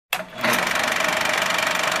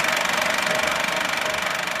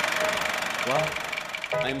Well,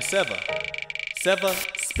 I'm Seva. Seva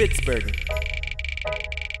Spitzbergen.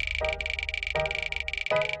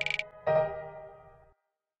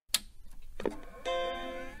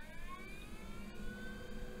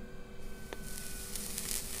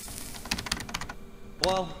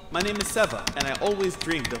 Well, my name is Seva, and I always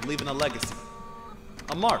dreamed of leaving a legacy.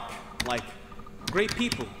 A mark, like great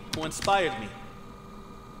people who inspired me.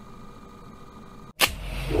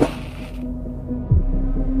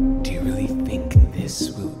 Do you really think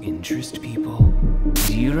this will interest people?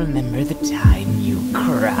 Do you remember the time you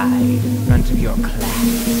cried in front of your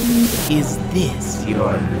class? Is this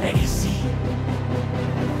your legacy?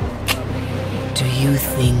 Do you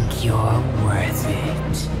think you're worth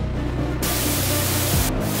it?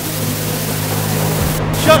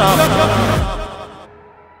 Shut up!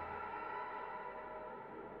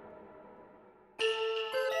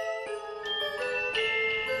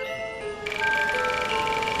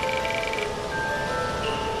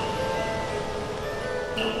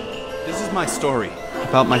 This is my story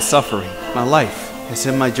about my suffering. My life is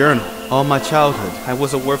in my journal. All my childhood, I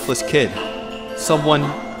was a worthless kid. Someone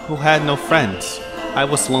who had no friends. I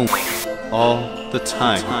was lonely all the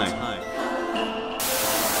time.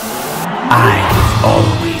 I was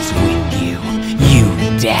always with you, you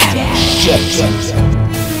damn shit.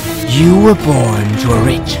 You were born to a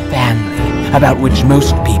rich family about which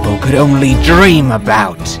most people could only dream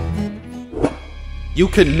about. You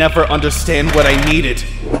could never understand what I needed.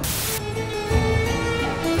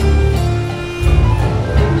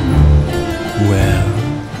 Well,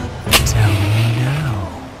 tell me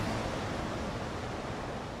now.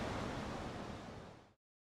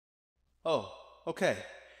 Oh, okay.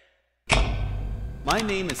 My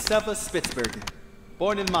name is Seva Spitzbergen,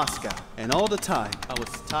 born in Moscow, and all the time I was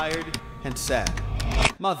tired and sad.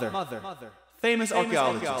 Mother, famous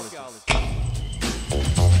archaeologist.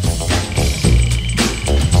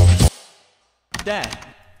 Dad,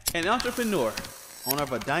 an entrepreneur, owner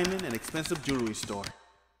of a diamond and expensive jewelry store.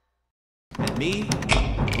 And me,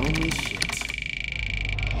 only shit.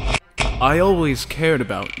 I always cared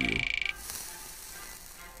about you.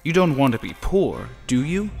 You don't want to be poor, do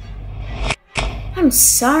you? I'm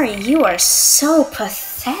sorry, you are so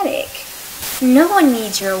pathetic. No one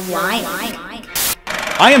needs your whining.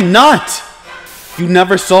 I am not! You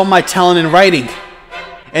never saw my talent in writing,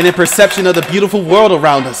 and in perception of the beautiful world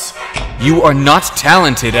around us. You are not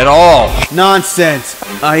talented at all. Nonsense.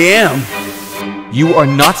 I am. You are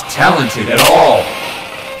not talented at all.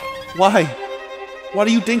 Why? Why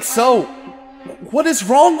do you think so? What is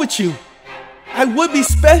wrong with you? I would be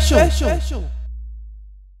special.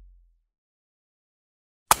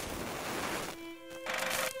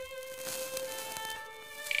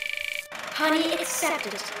 Honey, accept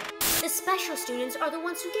it. The special students are the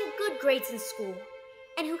ones who get good grades in school,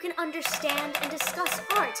 and who can understand and discuss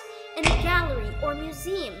art in a gallery or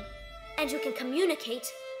museum, and who can communicate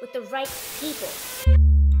with the right people.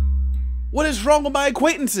 What is wrong with my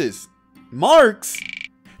acquaintances? Marks?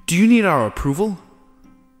 Do you need our approval?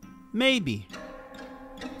 Maybe.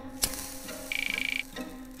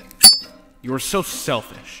 You're so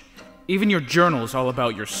selfish. Even your journal is all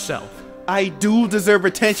about yourself. I do deserve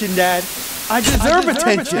attention, Dad. I deserve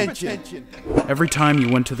attention. Every time you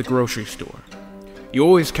went to the grocery store, you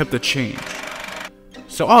always kept the change.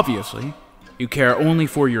 So obviously, you care only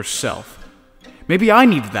for yourself. Maybe I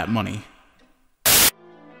needed that money.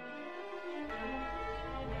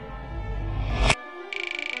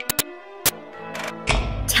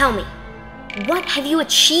 Tell me, what have you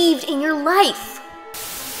achieved in your life?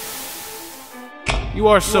 You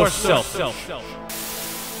are so selfish.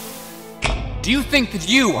 Do you think that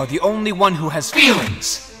you are the only one who has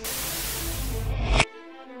feelings?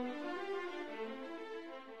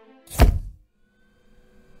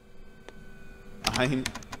 I'm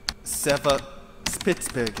Seva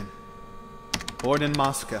Spitzbergen, born in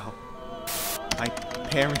Moscow. My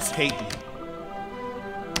parents hate me,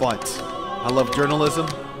 but I love journalism,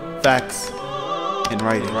 facts, and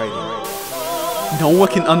writing. No one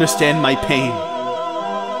can understand my pain.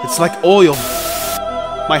 It's like oil.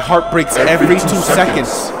 My heart breaks every 2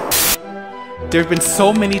 seconds. There have been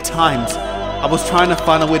so many times I was trying to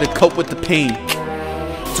find a way to cope with the pain,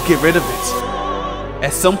 to get rid of it.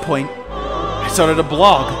 At some point, I started a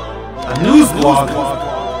blog, a news blog.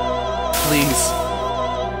 Please,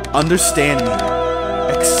 understand me,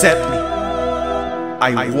 accept me.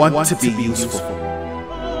 I want to be useful,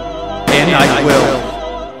 and I will.